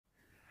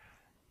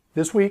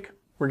This week,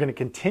 we're going to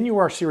continue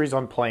our series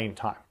on playing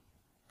time.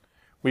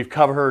 We've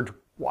covered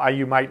why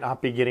you might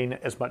not be getting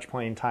as much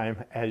playing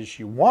time as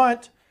you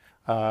want,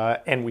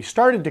 and we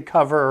started to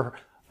cover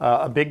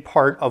a big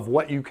part of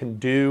what you can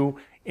do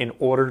in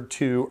order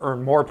to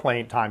earn more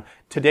playing time.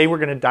 Today, we're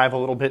going to dive a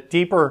little bit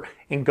deeper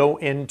and go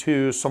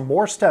into some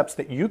more steps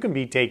that you can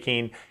be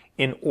taking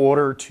in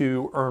order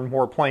to earn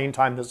more playing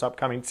time this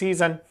upcoming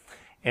season.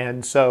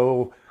 And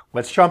so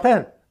let's jump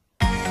in.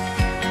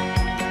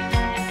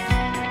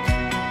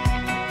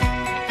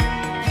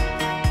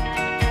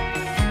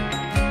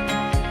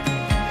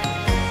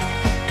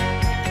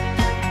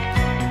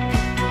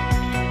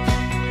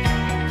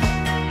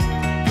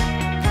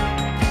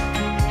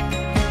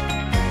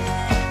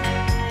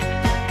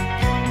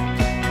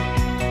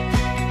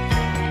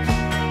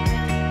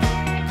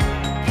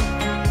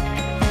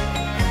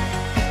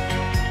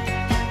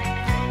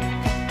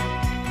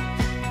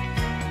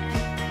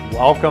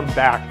 Welcome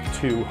back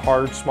to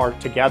Hard Smart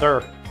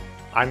Together.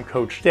 I'm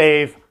Coach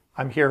Dave.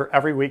 I'm here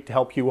every week to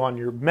help you on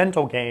your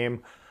mental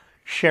game,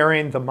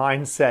 sharing the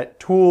mindset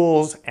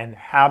tools and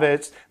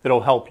habits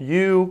that'll help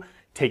you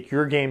take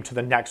your game to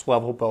the next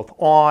level, both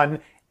on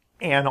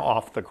and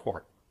off the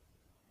court.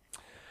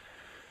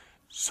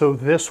 So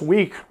this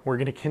week, we're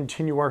going to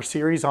continue our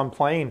series on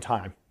playing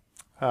time.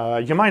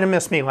 You might have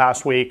missed me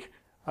last week,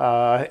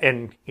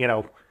 and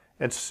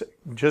it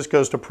just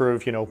goes to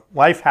prove,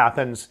 life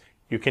happens.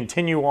 You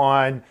continue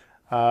on.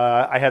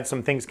 I had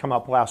some things come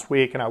up last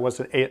week and I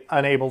wasn't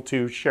unable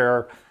to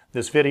share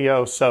this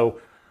video. So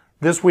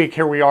this week,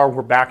 here we are,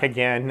 we're back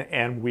again,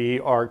 and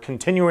we are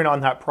continuing on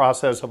that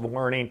process of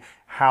learning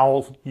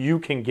how you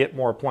can get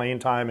more playing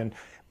time and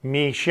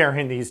me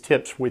sharing these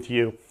tips with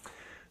you.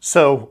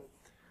 So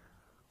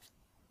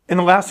in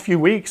the last few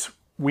weeks,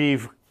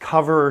 we've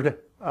covered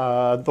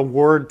the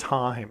word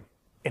time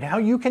and how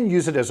you can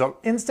use it as an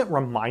instant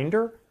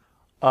reminder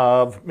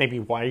of maybe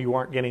why you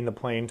aren't getting the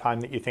playing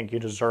time that you think you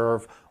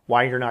deserve,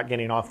 why you're not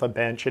getting off the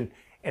bench,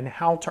 and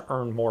how to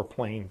earn more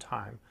playing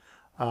time.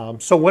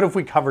 So what have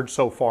we covered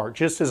so far?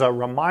 Just as a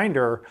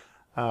reminder,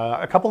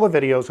 a couple of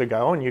videos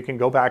ago, and you can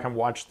go back and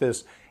watch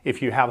this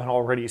if you haven't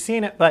already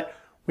seen it, but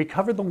we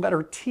covered the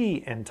letter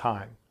T in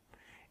time.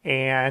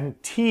 And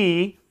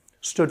T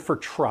stood for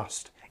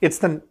trust. It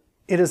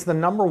is the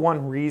number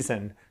one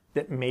reason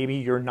that maybe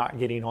you're not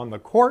getting on the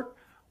court,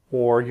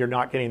 or you're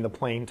not getting the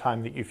playing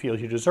time that you feel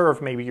you deserve.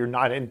 Maybe you're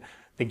not in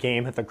the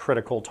game at the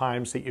critical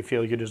times that you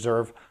feel you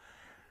deserve.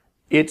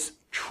 It's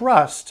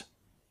trust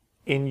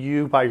in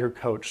you by your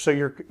coach. So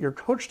your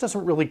coach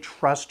doesn't really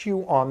trust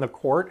you on the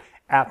court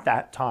at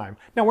that time.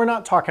 Now, we're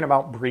not talking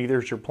about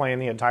breathers. You're playing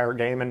the entire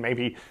game and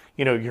maybe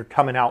you're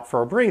coming out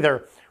for a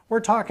breather. We're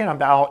talking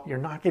about you're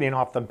not getting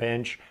off the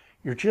bench.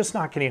 You're just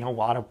not getting a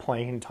lot of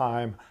playing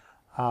time,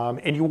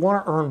 and you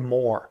want to earn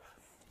more.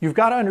 You've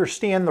got to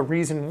understand the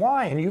reason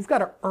why, and you've got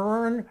to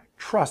earn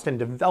trust and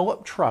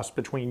develop trust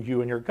between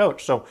you and your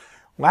coach. So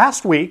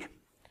last week,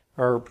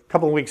 or a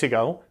couple of weeks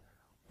ago,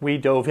 we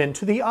dove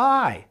into the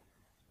I.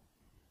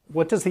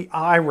 What does the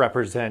I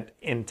represent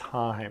in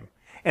time?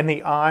 And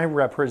the I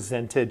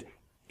represented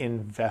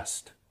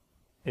investing.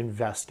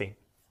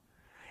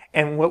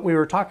 And what we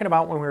were talking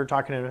about when we were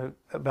talking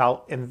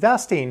about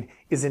investing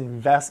is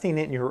investing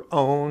in your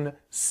own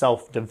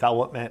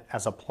self-development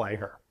as a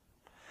player.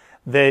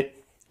 That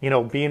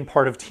being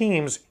part of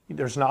teams,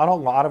 there's not a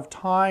lot of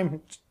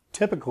time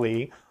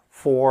typically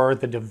for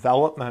the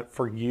development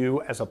for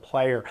you as a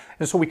player.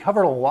 And so we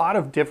covered a lot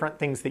of different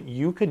things that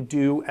you could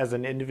do as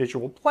an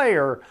individual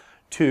player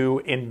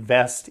to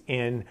invest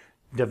in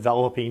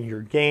developing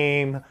your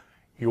game,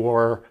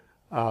 your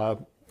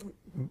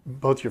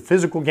both your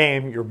physical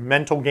game, your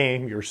mental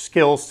game, your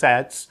skill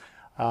sets,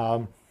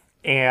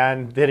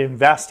 and that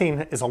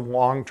investing is a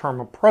long-term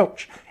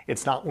approach.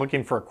 It's not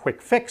looking for a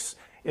quick fix.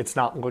 It's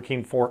not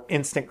looking for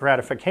instant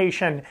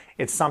gratification.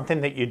 It's something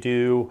that you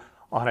do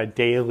on a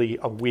daily,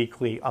 a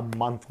weekly, a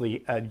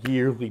monthly, a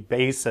yearly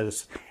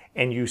basis,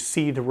 and you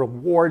see the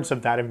rewards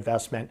of that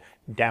investment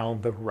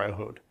down the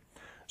road.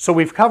 So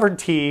we've covered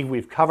T,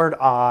 we've covered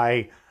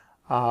I,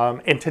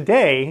 and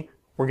today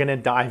we're going to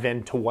dive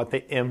into what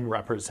the M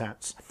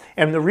represents.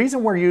 And the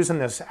reason we're using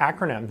this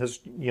acronym, this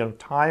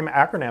time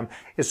acronym,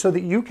 is so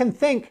that you can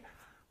think,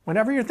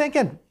 whenever you're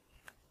thinking,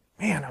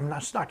 man, I'm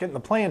just not getting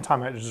the playing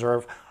time I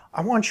deserve, I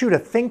want you to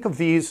think of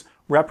these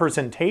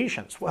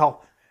representations.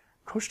 Well,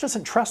 coach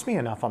doesn't trust me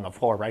enough on the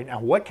floor right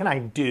now. What can I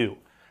do?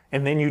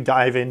 And then you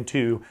dive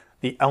into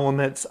the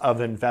elements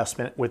of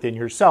investment within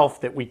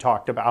yourself that we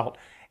talked about,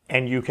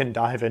 and you can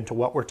dive into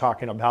what we're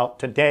talking about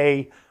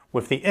today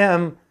with the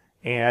M,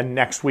 and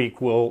next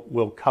week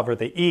we'll cover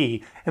the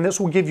E. And this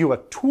will give you a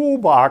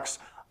toolbox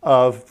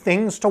of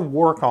things to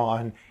work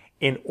on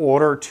in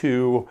order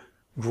to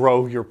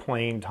grow your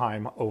playing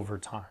time over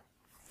time.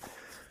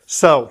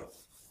 So,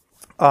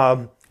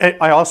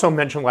 I also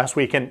mentioned last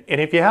week, and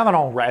if you haven't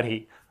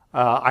already,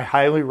 I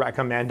highly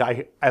recommend,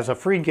 as a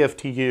free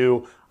gift to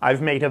you,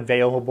 I've made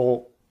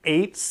available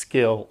 8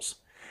 skills.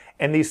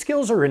 And these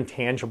skills are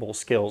intangible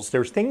skills.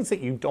 There's things that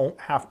you don't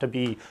have to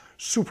be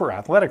super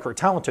athletic or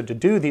talented to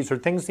do. These are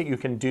things that you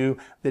can do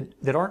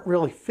that aren't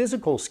really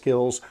physical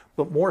skills,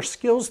 but more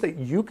skills that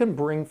you can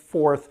bring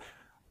forth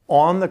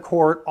on the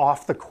court,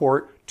 off the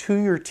court, to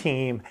your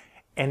team,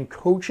 and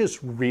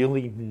coaches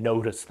really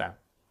notice them.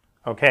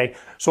 Okay,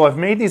 so I've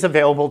made these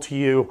available to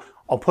you.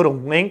 I'll put a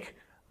link.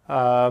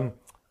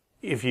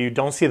 If you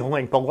don't see the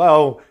link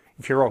below,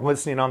 if you're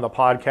listening on the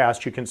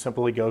podcast, you can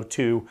simply go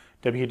to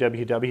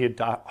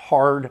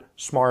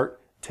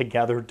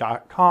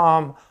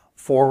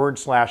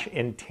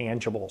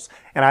www.hardsmarttogether.com/intangibles.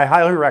 And I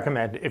highly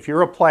recommend, if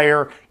you're a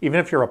player, even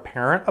if you're a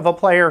parent of a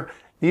player,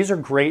 these are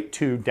great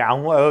to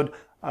download.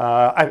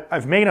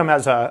 I've made them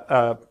as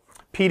a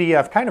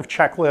PDF kind of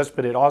checklist,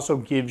 but it also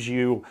gives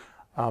you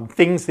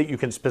things that you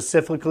can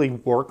specifically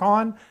work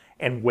on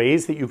and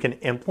ways that you can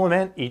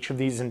implement each of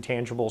these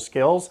intangible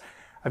skills.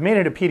 I've made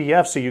it a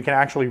PDF so you can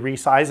actually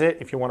resize it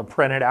if you want to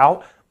print it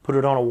out, put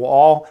it on a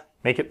wall,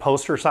 make it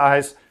poster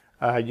size.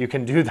 You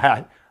can do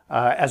that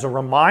as a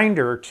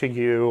reminder to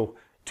you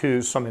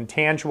to some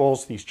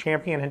intangibles, these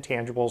champion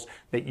intangibles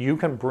that you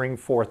can bring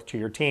forth to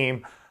your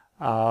team.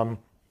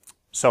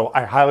 So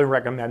I highly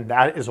recommend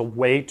that as a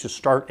way to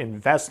start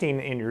investing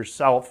in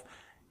yourself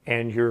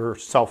and your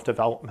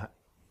self-development.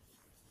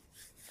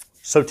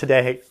 So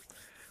today,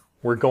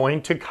 we're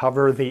going to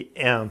cover the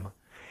M.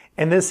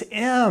 And this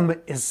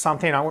M is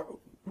something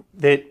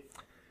that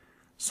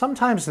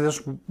sometimes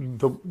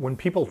when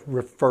people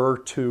refer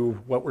to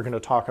what we're going to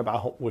talk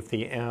about with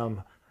the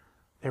M,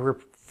 they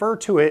refer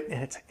to it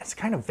and it's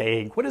kind of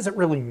vague. What does it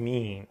really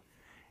mean?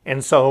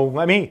 And so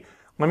let me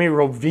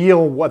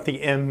reveal what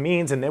the M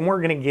means, and then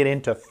we're going to get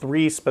into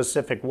 3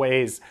 specific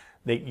ways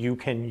that you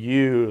can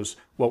use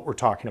what we're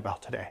talking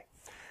about today.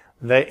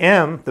 The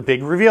M, the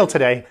big reveal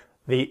today,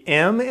 the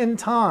M in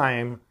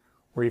time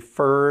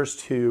refers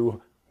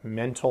to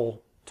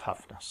mental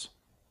toughness.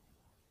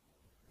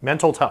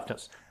 Mental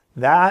toughness.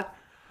 That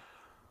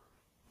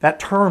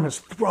term is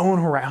thrown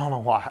around a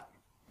lot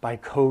by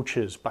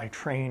coaches, by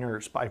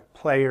trainers, by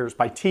players,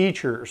 by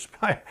teachers,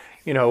 by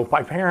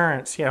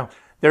parents.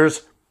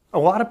 There's a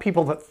lot of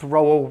people that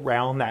throw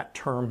around that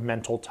term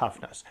mental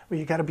toughness. Well,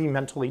 you got to be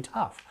mentally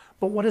tough.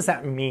 But what does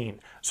that mean?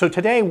 So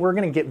today we're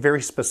going to get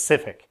very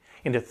specific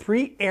into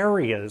 3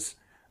 areas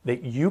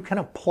that you can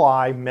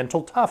apply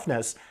mental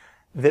toughness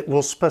that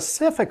will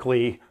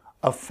specifically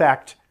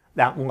affect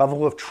that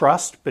level of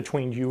trust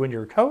between you and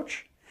your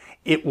coach.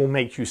 It will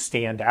make you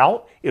stand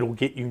out. It'll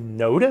get you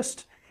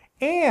noticed.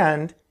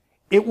 And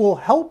it will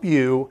help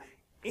you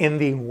in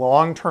the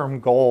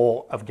long-term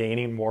goal of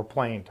gaining more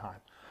playing time.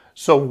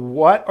 So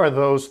what are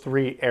those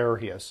 3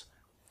 areas?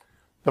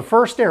 The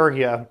first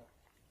area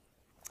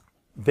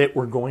that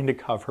we're going to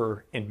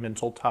cover in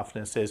mental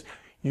toughness is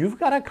you've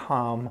got to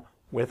come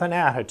with an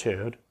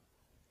attitude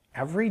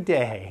every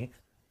day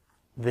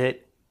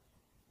that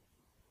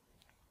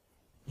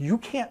you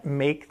can't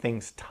make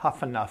things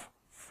tough enough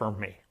for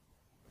me.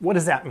 What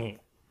does that mean?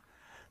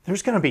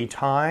 There's going to be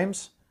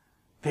times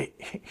that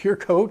your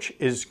coach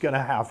is going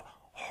to have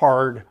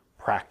hard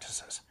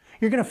practices.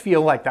 You're going to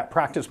feel like that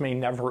practice may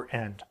never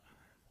end.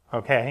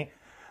 Okay?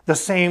 The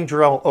same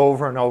drill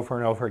over and over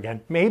and over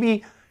again.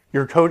 Maybe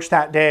your coach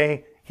that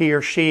day, he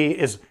or she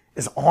is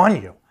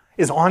on you,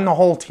 is on the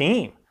whole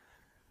team.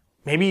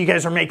 Maybe you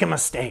guys are making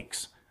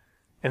mistakes.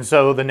 And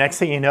so the next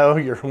thing you know,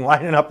 you're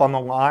lining up on the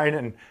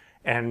line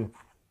and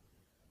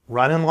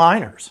running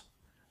liners.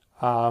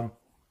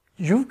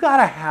 You've got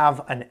to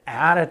have an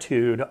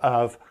attitude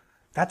of,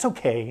 that's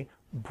okay,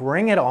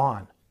 bring it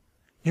on.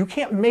 You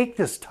can't make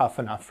this tough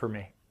enough for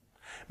me.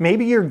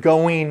 Maybe you're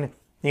going,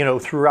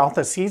 throughout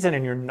the season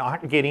and you're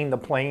not getting the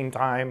playing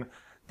time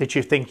that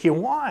you think you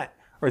want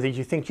or that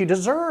you think you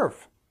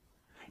deserve.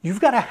 You've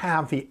got to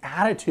have the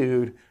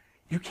attitude,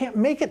 you can't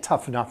make it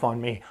tough enough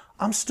on me.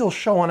 I'm still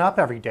showing up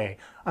every day.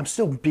 I'm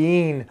still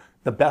being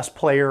the best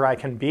player I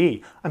can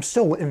be. I'm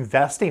still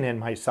investing in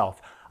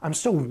myself. I'm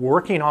still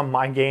working on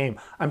my game.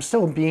 I'm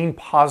still being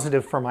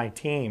positive for my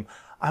team.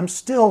 I'm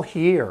still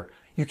here.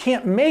 You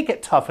can't make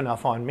it tough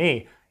enough on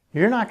me.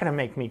 You're not going to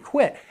make me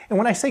quit. And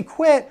when I say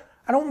quit,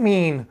 I don't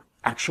mean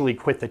actually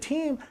quit the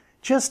team.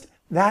 Just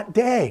that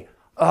day,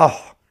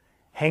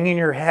 hanging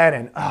your head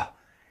and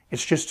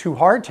it's just too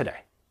hard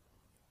today.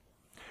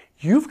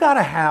 You've got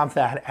to have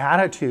that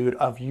attitude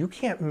of you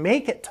can't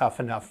make it tough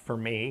enough for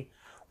me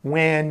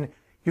when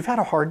you've had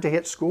a hard day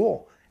at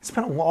school. It's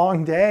been a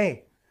long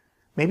day.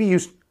 Maybe you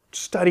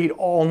studied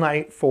all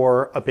night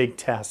for a big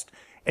test.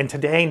 And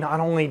today,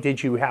 not only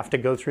did you have to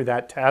go through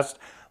that test,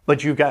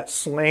 but you got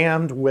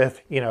slammed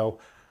with,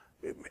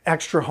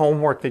 extra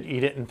homework that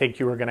you didn't think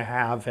you were going to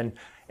have. And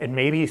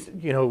maybe,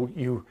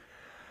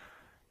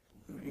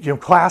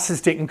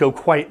 classes didn't go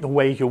quite the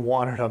way you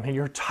wanted them. And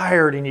you're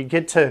tired and you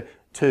get to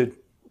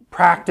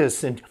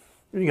practice and,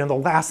 the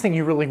last thing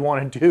you really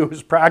want to do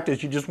is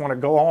practice. You just want to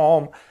go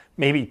home,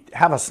 maybe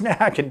have a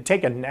snack and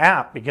take a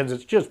nap because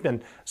it's just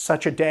been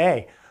such a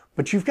day.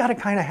 But you've got to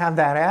kind of have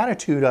that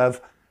attitude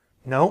of,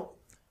 nope,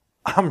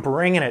 I'm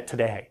bringing it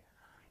today.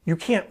 You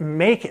can't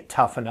make it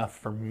tough enough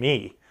for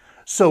me.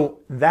 So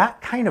that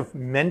kind of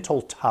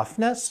mental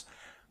toughness,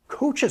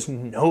 coaches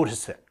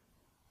notice it.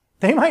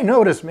 They might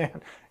notice,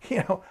 man,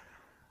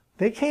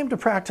 they came to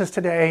practice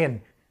today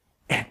and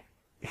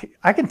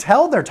I can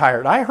tell they're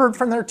tired. I heard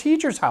from their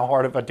teachers how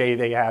hard of a day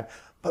they had,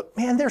 but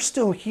man, they're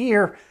still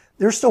here.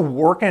 They're still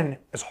working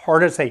as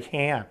hard as they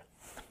can.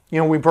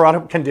 We brought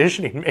up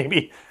conditioning.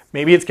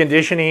 Maybe it's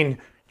conditioning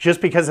just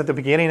because at the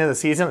beginning of the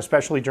season,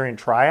 especially during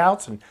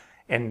tryouts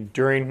and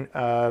during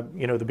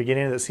the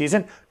beginning of the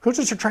season,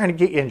 coaches are trying to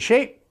get you in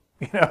shape.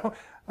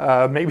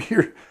 Maybe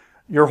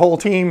your whole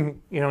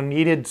team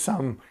needed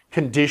some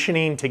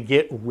conditioning to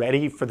get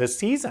ready for the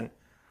season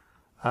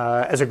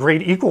as a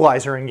great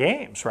equalizer in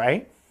games,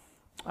 right?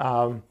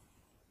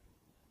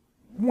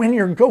 When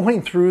you're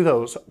going through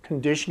those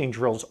conditioning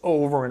drills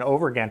over and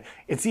over again,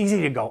 it's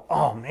easy to go,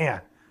 oh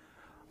man,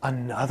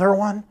 another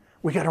one?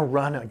 We got to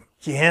run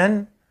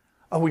again?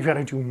 Oh, we've got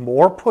to do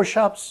more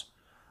push-ups?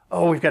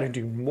 Oh, we've got to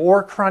do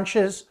more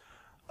crunches?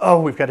 Oh,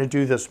 we've got to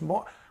do this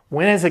more.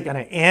 When is it going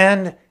to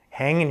end?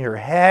 Hanging your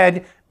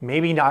head,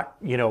 maybe not,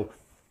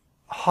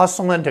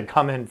 hustling to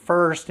come in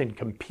first and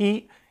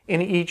compete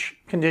in each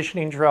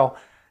conditioning drill.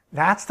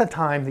 That's the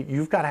time that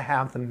you've got to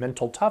have the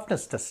mental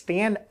toughness to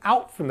stand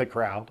out from the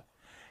crowd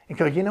and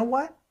go, you know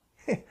what?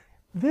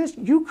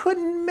 You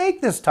couldn't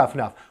make this tough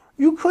enough.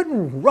 You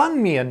couldn't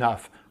run me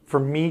enough for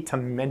me to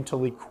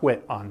mentally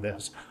quit on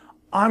this.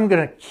 I'm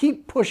going to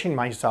keep pushing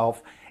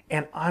myself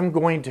and I'm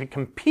going to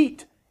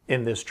compete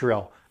in this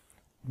drill.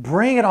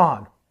 Bring it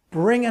on.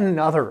 Bring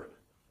another,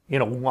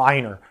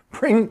 liner.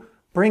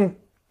 Bring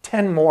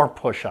 10 more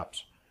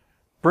push-ups.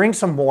 Bring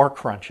some more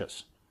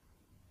crunches.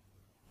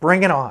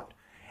 Bring it on.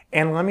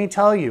 And let me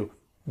tell you,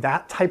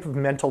 that type of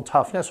mental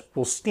toughness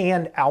will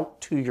stand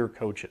out to your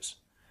coaches.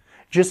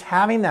 Just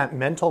having that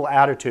mental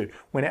attitude,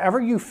 whenever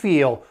you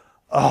feel,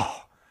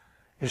 oh,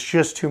 it's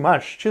just too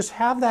much, just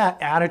have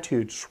that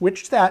attitude.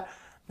 Switch that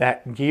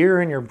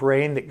gear in your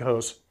brain that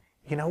goes,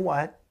 you know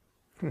what?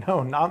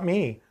 No, not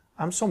me.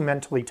 I'm so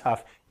mentally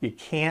tough. You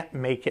can't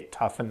make it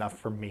tough enough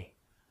for me.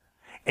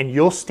 And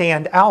you'll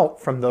stand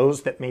out from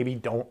those that maybe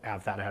don't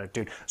have that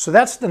attitude. So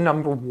that's the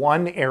number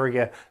one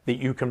area that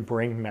you can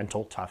bring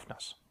mental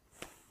toughness.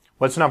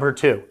 What's number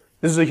two?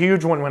 This is a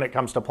huge one when it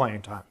comes to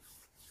playing time.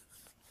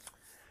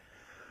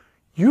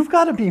 You've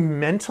got to be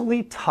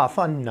mentally tough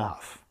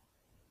enough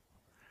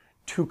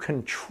to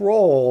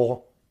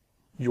control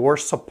your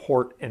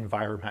support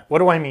environment. What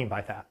do I mean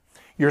by that?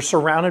 You're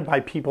surrounded by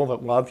people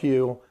that love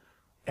you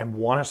and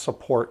want to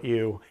support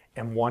you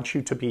and want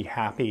you to be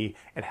happy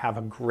and have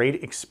a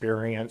great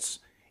experience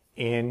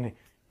in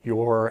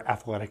your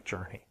athletic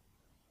journey.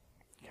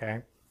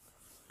 Okay?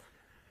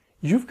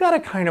 You've got to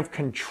kind of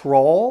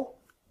control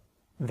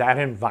that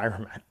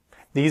environment.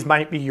 These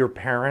might be your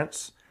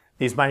parents.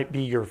 These might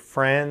be your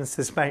friends.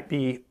 This might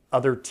be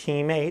other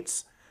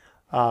teammates,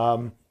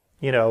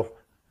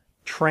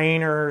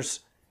 trainers,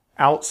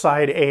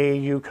 outside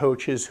AAU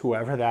coaches,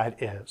 whoever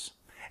that is.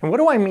 And what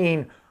do I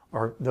mean,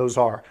 or those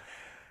are,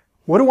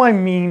 what do I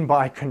mean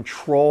by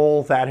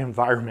control that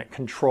environment,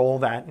 control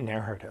that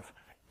narrative?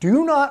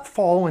 Do not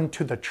fall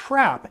into the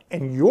trap,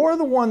 and you're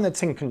the one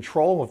that's in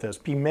control of this.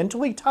 Be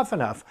mentally tough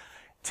enough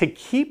to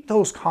keep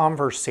those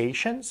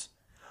conversations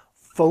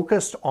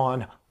focused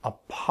on a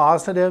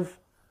positive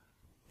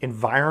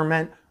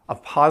environment, a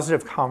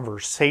positive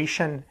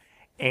conversation,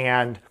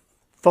 and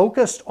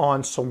focused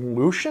on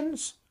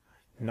solutions,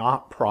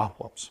 not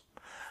problems.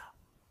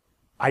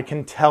 I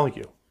can tell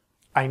you,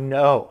 I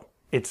know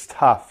it's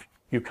tough.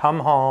 You come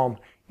home,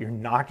 you're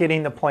not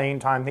getting the playing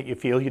time that you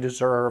feel you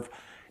deserve.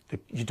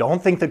 You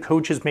don't think the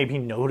coach is maybe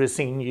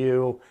noticing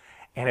you.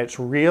 And it's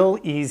real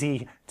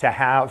easy to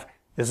have,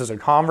 this is a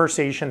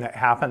conversation that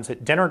happens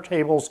at dinner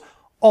tables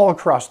all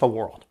across the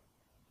world.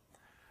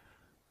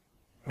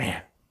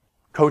 Man,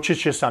 coach is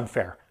just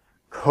unfair.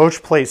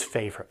 Coach plays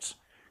favorites.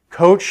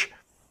 Coach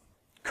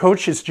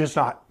is just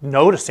not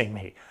noticing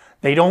me.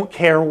 They don't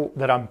care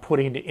that I'm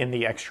putting in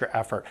the extra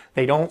effort.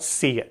 They don't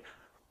see it.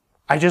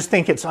 I just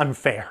think it's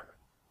unfair.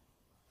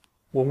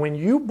 Well, when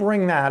you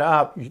bring that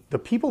up, the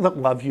people that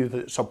love you,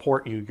 that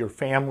support you, your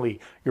family,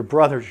 your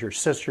brothers, your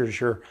sisters,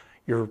 your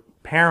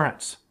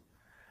parents,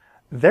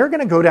 they're going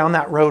to go down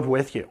that road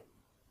with you.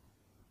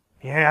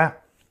 Yeah,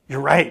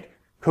 you're right.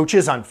 Coach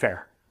is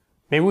unfair.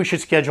 Maybe we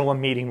should schedule a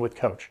meeting with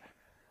coach.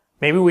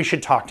 Maybe we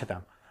should talk to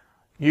them.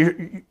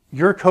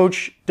 Your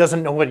coach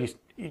doesn't know what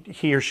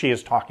he or she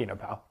is talking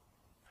about.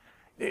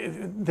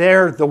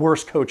 They're the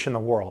worst coach in the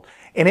world.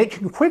 And it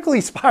can quickly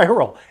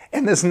spiral.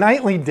 And this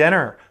nightly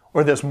dinner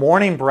or this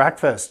morning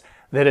breakfast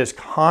that is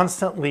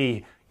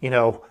constantly,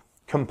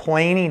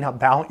 complaining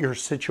about your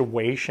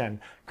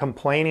situation,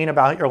 complaining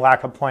about your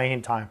lack of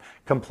playing time,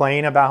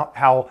 complaining about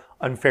how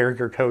unfair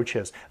your coach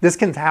is. This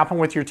can happen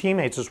with your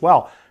teammates as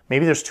well.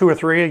 Maybe there's 2 or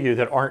 3 of you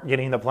that aren't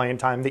getting the playing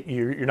time that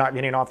you're not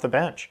getting off the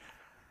bench.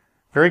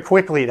 Very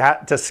quickly,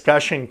 that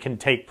discussion can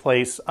take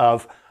place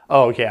of,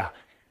 oh yeah,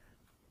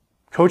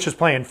 coach is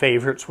playing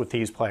favorites with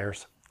these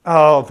players.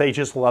 Oh, they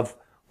just love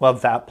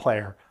that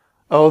player.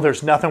 Oh,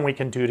 there's nothing we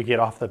can do to get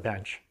off the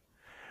bench.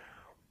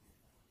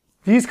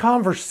 These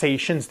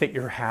conversations that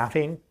you're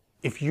having,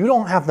 if you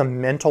don't have the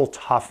mental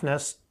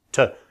toughness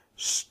to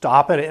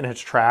stop it in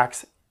its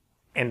tracks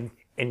and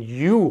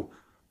you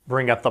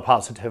bring up the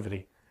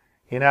positivity,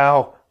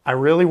 I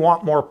really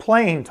want more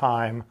playing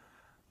time,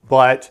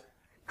 but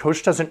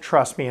coach doesn't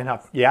trust me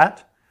enough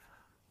yet.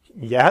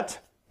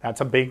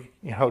 That's a big,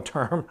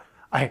 term.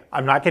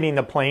 I'm not getting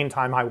the playing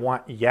time I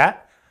want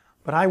yet,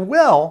 but I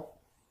will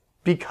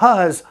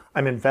because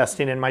I'm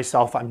investing in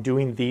myself. I'm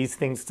doing these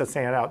things to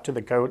stand out to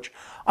the coach.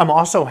 I'm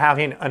also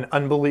having an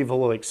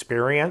unbelievable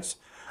experience.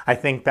 I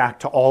think back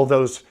to all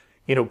those,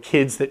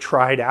 kids that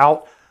tried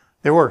out.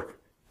 There were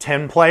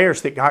 10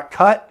 players that got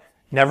cut,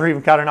 never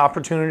even got an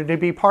opportunity to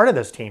be part of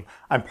this team.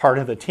 I'm part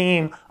of the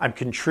team. I'm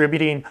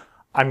contributing.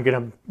 I'm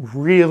going to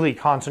really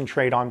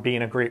concentrate on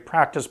being a great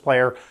practice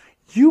player.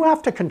 You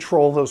have to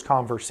control those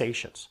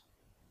conversations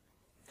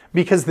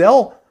because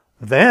they'll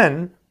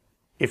then,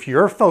 if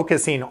you're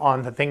focusing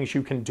on the things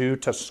you can do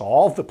to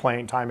solve the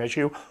playing time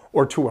issue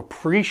or to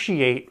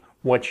appreciate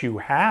what you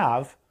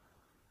have,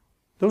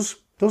 those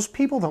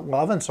people that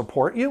love and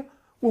support you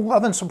will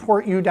love and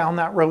support you down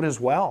that road as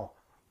well.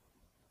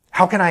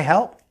 How can I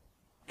help?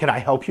 Can I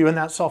help you in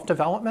that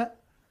self-development?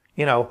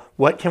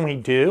 What can we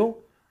do?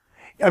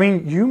 I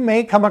mean, you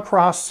may come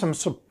across some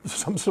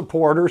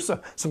supporters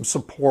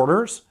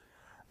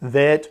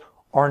that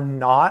are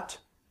not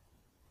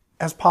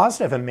as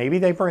positive, and maybe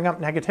they bring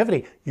up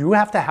negativity. You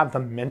have to have the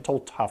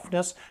mental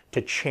toughness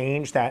to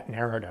change that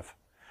narrative,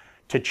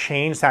 to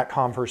change that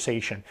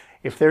conversation.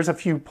 If there's a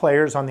few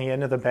players on the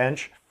end of the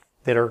bench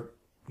that are,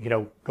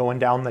 going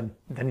down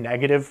the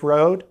negative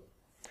road,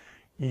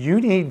 you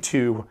need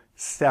to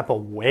step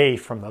away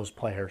from those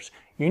players.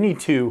 You need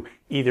to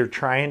either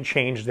try and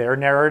change their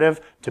narrative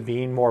to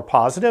being more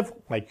positive,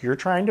 like you're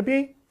trying to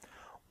be,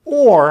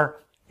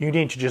 or you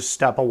need to just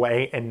step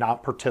away and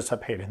not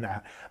participate in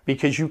that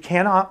because you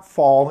cannot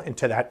fall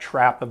into that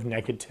trap of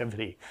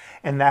negativity.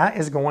 And that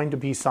is going to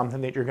be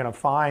something that you're going to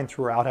find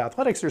throughout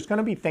athletics. There's going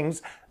to be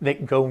things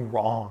that go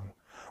wrong,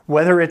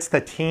 whether it's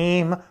the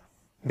team,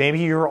 maybe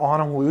you're on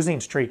a losing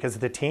streak as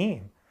the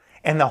team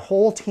and the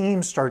whole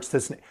team starts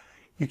this.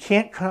 You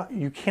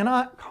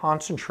cannot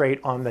concentrate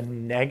on the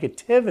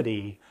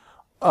negativity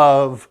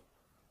of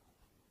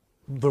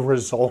the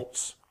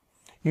results.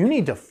 You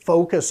need to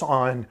focus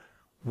on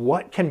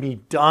what can be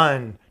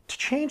done to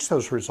change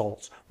those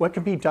results, what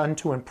can be done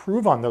to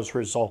improve on those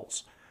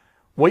results,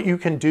 what you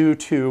can do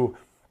to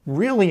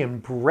really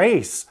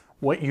embrace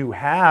what you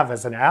have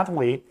as an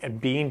athlete and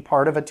being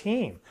part of a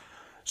team.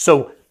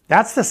 So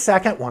that's the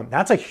second one.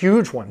 That's a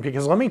huge one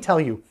because let me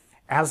tell you,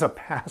 as a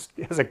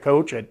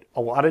coach at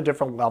a lot of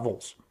different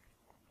levels,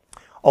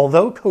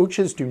 although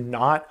coaches do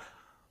not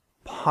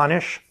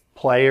punish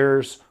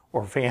players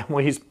or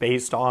families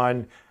based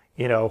on,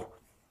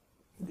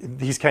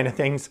 these kind of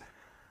things,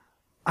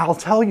 I'll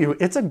tell you,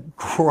 it's a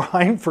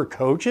grind for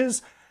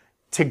coaches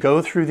to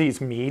go through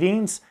these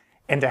meetings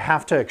and to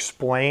have to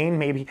explain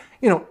maybe,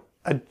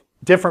 a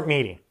different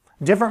meeting.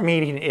 Different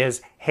meeting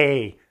is,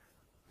 hey,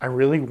 I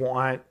really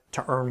want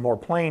to earn more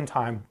playing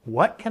time.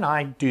 What can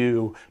I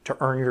do to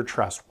earn your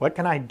trust? What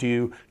can I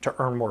do to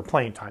earn more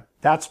playing time?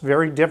 That's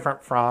very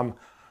different from,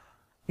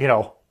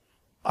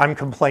 I'm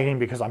complaining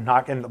because I'm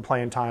not getting the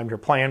playing time. You're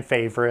playing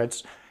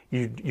favorites.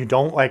 You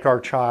don't like our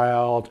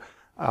child.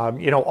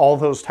 All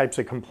those types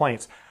of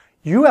complaints.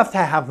 You have to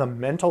have the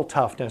mental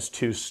toughness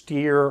to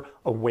steer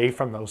away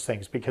from those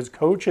things because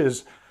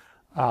coaches,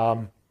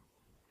 they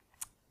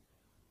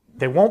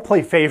won't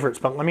play favorites,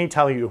 but let me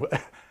tell you,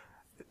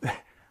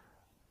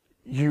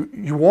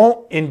 you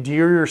won't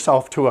endear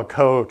yourself to a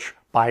coach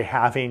by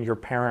having your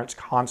parents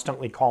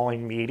constantly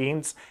calling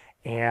meetings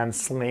and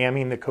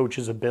slamming the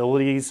coach's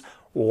abilities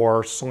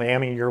or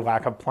slamming your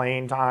lack of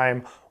playing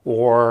time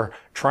or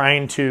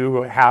trying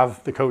to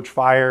have the coach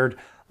fired.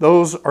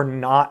 Those are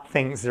not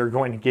things that are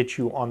going to get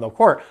you on the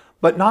court.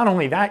 But not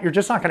only that, you're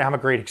just not going to have a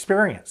great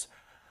experience.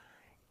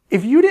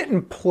 If you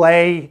didn't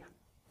play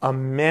a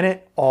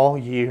minute all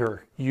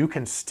year, you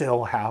can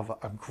still have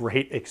a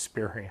great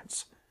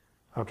experience,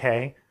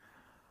 okay?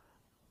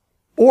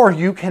 Or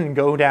you can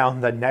go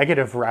down the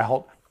negative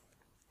route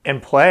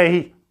and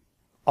play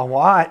a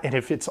lot, and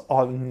if it's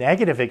a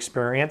negative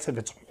experience, if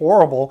it's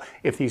horrible,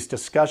 if these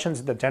discussions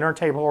at the dinner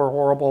table are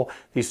horrible,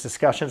 these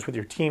discussions with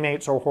your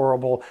teammates are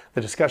horrible,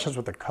 the discussions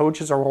with the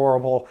coaches are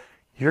horrible,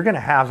 you're going to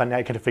have a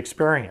negative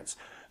experience.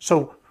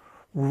 So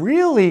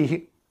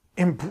really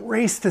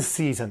embrace the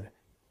season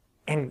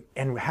and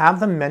have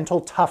the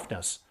mental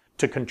toughness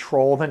to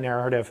control the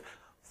narrative,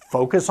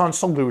 focus on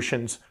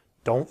solutions,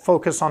 don't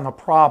focus on the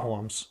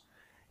problems,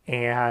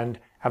 and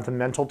have the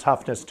mental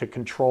toughness to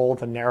control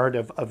the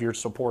narrative of your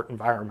support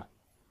environment.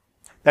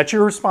 That's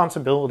your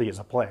responsibility as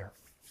a player.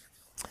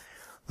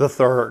 The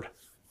third,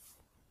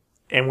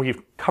 and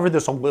we've covered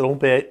this a little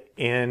bit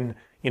in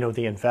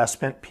the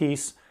investment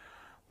piece,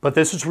 but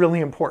this is really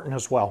important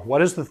as well.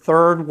 What is the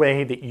third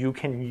way that you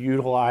can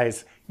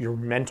utilize your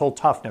mental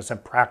toughness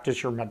and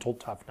practice your mental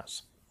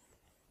toughness?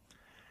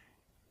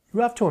 You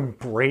have to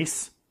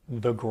embrace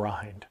the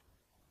grind.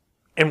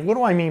 And what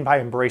do I mean by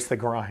embrace the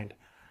grind?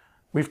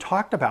 we've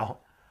talked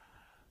about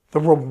the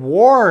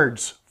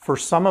rewards for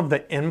some of the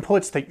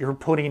inputs that you're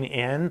putting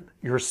in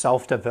your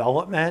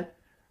self-development,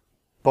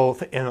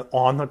 both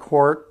on the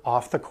court,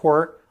 off the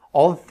court,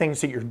 all the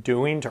things that you're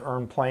doing to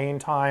earn playing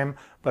time,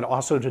 but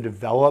also to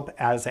develop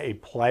as a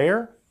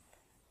player.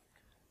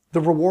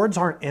 The rewards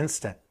aren't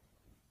instant.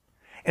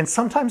 And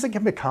sometimes it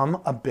can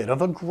become a bit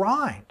of a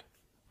grind.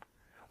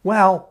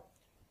 Well,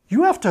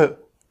 you have to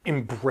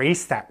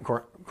embrace that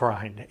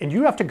grind, and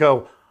you have to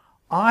go,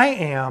 I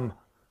am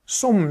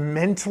so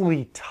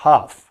mentally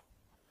tough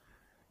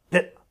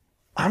that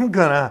I'm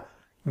gonna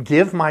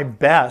give my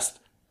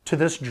best to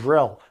this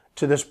drill,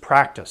 to this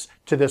practice,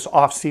 to this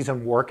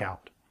off-season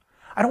workout.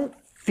 I don't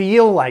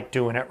feel like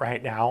doing it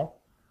right now.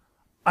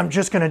 I'm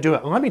just gonna do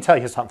it. And let me tell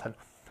you something.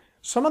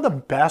 Some of the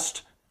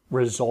best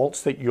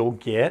results that you'll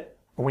get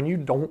are when you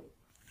don't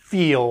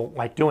feel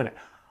like doing it.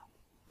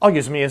 I'll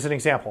use me as an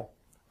example.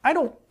 I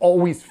don't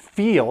always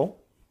feel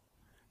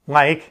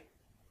like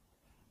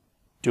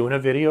doing a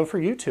video for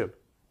YouTube.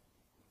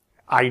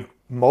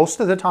 Most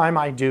of the time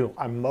I do.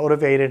 I'm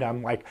motivated.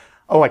 I'm like,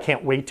 oh, I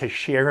can't wait to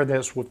share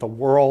this with the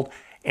world.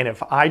 And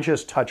if I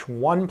just touch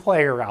one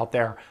player out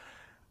there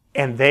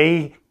and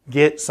they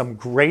get some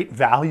great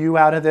value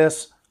out of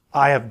this,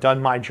 I have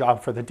done my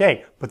job for the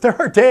day. But there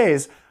are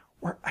days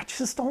where I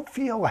just don't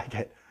feel like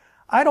it.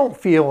 I don't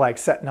feel like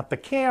setting up the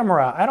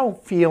camera. I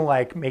don't feel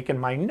like making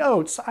my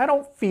notes. I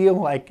don't feel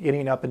like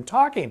getting up and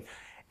talking.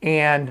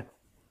 And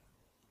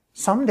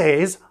some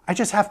days I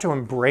just have to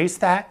embrace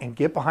that and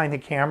get behind the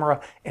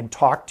camera and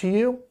talk to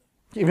you,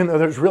 even though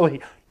there's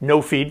really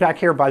no feedback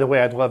here. By the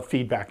way, I'd love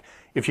feedback.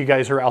 If you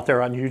guys are out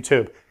there on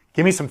YouTube,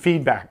 give me some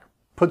feedback.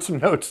 Put some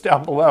notes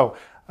down below.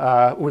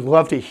 Would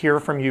love to hear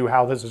from you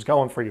how this is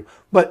going for you.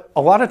 But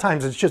a lot of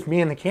times it's just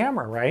me and the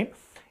camera, right?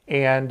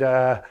 And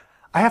I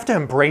have to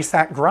embrace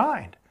that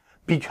grind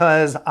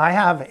because I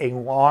have a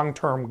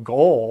long-term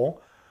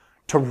goal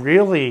to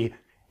really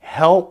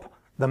help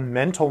the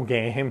mental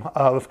game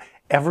of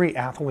every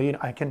athlete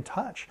I can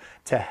touch,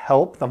 to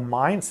help the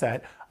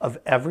mindset of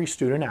every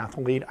student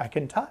athlete I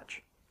can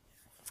touch.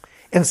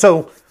 And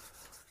so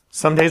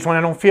some days when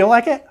I don't feel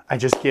like it, I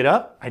just get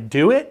up, I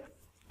do it,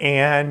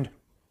 and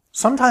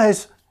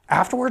sometimes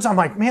afterwards I'm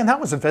like, man, that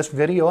was the best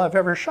video I've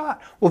ever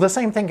shot. Well, the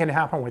same thing can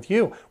happen with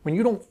you. When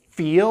you don't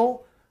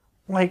feel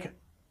like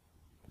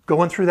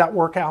going through that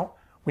workout,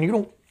 when you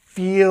don't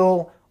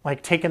feel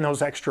like taking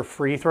those extra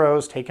free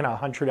throws, taking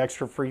 100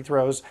 extra free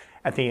throws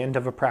at the end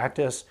of a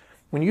practice,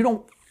 when you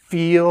don't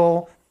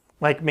feel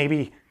like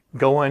maybe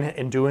going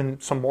and doing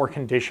some more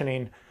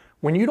conditioning,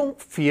 when you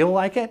don't feel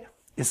like it,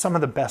 is some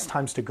of the best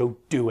times to go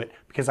do it.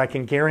 Because I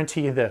can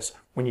guarantee you this,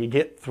 when you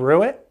get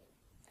through it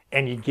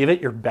and you give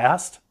it your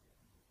best,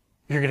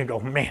 you're gonna go,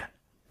 man,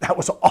 that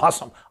was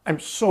awesome. I'm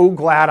so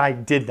glad I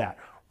did that.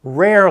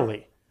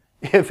 Rarely,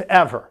 if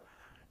ever,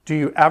 do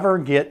you ever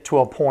get to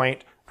a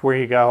point where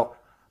you go,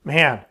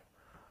 man,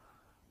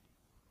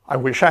 I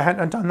wish I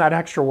hadn't done that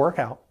extra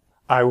workout.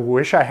 I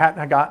wish I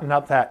hadn't gotten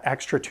up that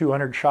extra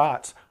 200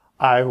 shots.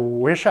 I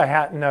wish I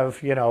hadn't have,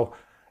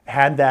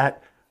 had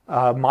that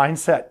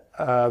mindset,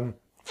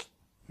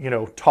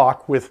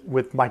 talk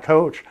with my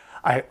coach.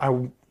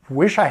 I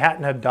wish I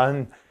hadn't have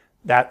done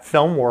that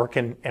film work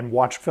and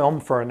watched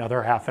film for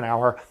another half an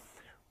hour.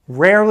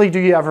 Rarely do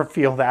you ever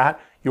feel that.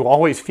 You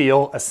always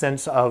feel a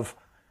sense of,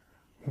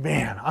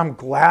 man, I'm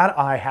glad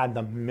I had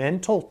the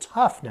mental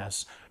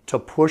toughness to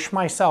push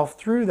myself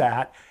through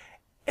that,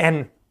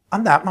 and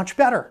I'm that much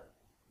better.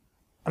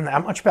 I'm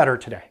that much better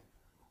today.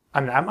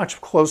 I'm that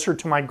much closer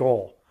to my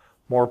goal.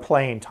 More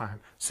playing time,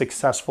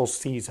 successful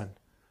season,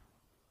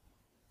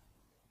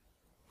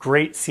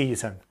 great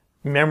season,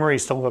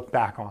 memories to look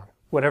back on,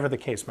 whatever the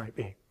case might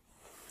be.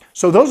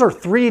 So those are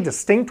 3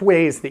 distinct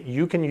ways that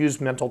you can use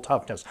mental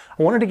toughness.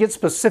 I wanted to get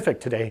specific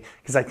today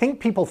because I think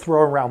people throw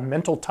around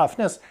mental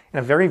toughness in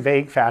a very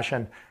vague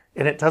fashion,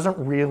 and it doesn't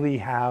really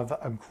have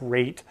a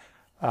great,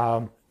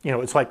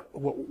 it's like,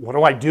 what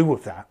do I do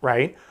with that,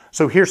 right?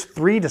 So here's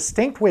 3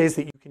 distinct ways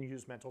that you can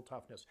use mental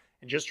toughness.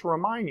 And just to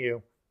remind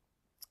you,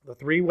 the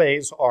 3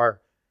 ways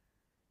are,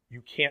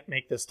 you can't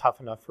make this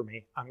tough enough for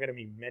me. I'm going to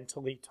be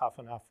mentally tough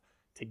enough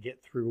to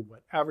get through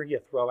whatever you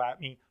throw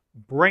at me.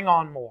 Bring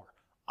on more.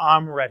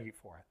 I'm ready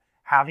for it.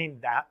 Having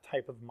that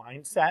type of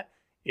mindset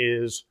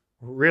is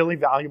really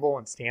valuable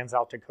and stands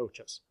out to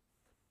coaches.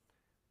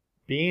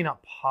 Being a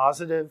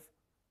positive,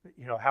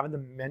 having the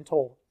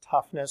mental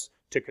toughness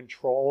to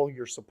control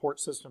your support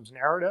system's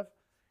narrative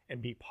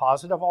and be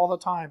positive all the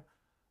time,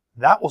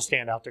 that will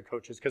stand out to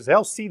coaches because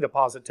they'll see the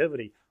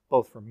positivity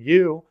both from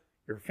you,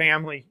 your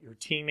family, your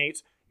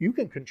teammates. You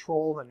can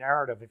control the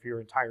narrative of your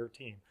entire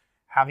team,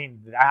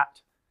 having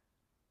that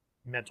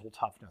mental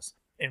toughness.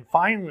 And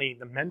finally,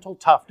 the mental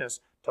toughness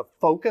to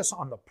focus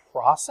on the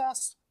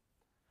process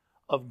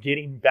of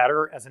getting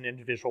better as an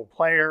individual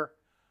player,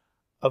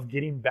 of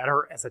getting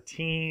better as a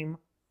team,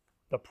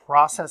 the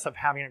process of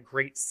having a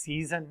great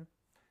season,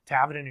 to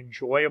have an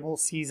enjoyable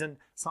season,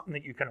 something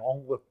that you can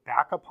all look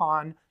back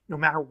upon, no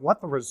matter what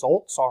the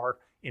results are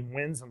in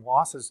wins and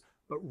losses,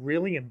 but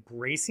really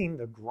embracing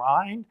the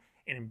grind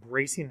and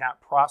embracing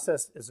that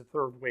process is a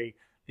third way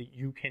that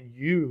you can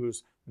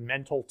use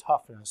mental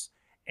toughness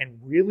and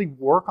really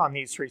work on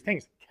these three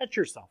things. Catch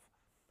yourself.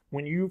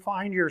 When you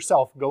find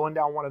yourself going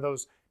down one of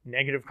those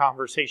negative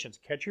conversations,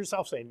 catch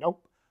yourself saying,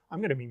 nope, I'm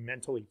going to be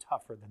mentally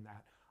tougher than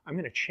that. I'm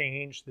going to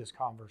change this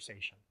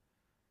conversation.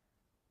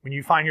 When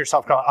you find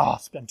yourself going, oh,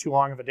 it's been too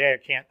long of a day,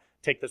 I can't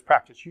take this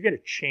practice, you got to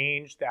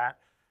change that.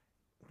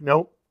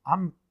 Nope,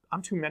 I'm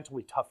too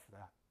mentally tough for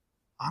that.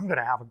 I'm going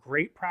to have a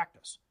great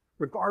practice,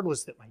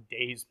 regardless that my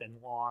day's been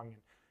long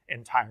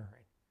and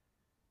tiring.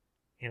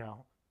 You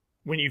know,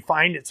 when you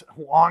find it's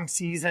a long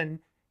season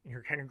and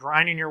you're kind of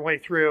grinding your way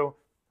through,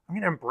 I'm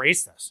going to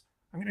embrace this.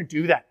 I'm going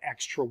to do that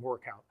extra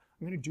workout.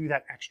 I'm going to do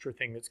that extra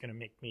thing that's going to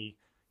make me,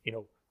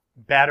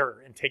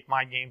 better and take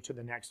my game to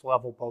the next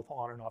level, both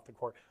on and off the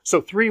court.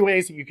 So 3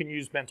 ways that you can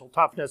use mental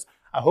toughness.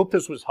 I hope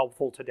this was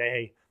helpful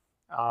today.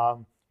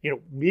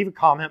 Leave a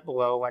comment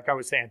below. Like I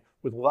was saying,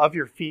 would love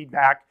your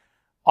feedback.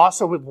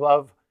 Also would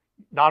love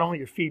not only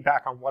your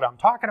feedback on what I'm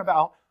talking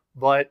about,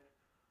 but,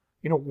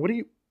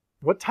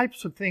 what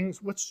types of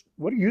things,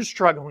 what are you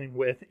struggling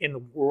with in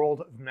the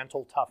world of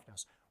mental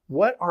toughness?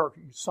 What are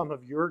some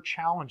of your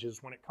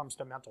challenges when it comes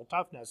to mental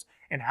toughness?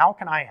 And how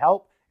can I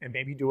help? And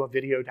maybe do a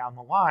video down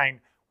the line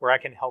where I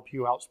can help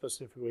you out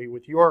specifically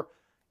with your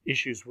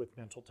issues with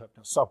mental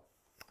toughness. So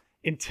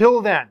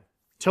until then,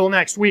 till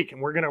next week,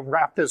 and we're going to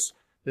wrap this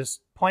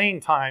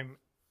playing time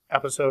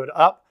episode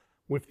up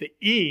with the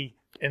E.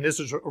 And this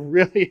is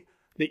really,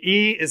 the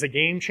E is a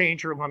game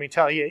changer. Let me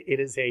tell you, it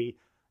is a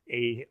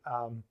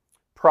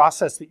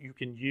process that you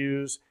can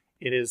use.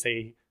 It is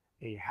a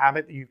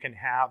habit that you can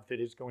have that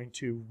is going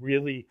to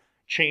really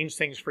change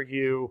things for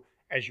you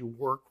as you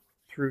work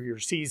through your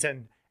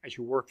season, as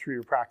you work through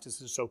your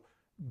practices. So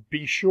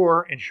be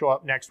sure and show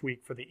up next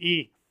week for the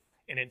E.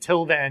 And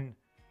until then,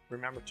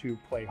 remember to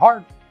play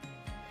hard,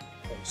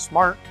 play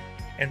smart,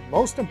 and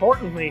most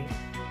importantly,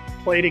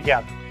 play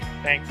together.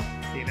 Thanks.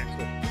 See you next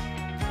week.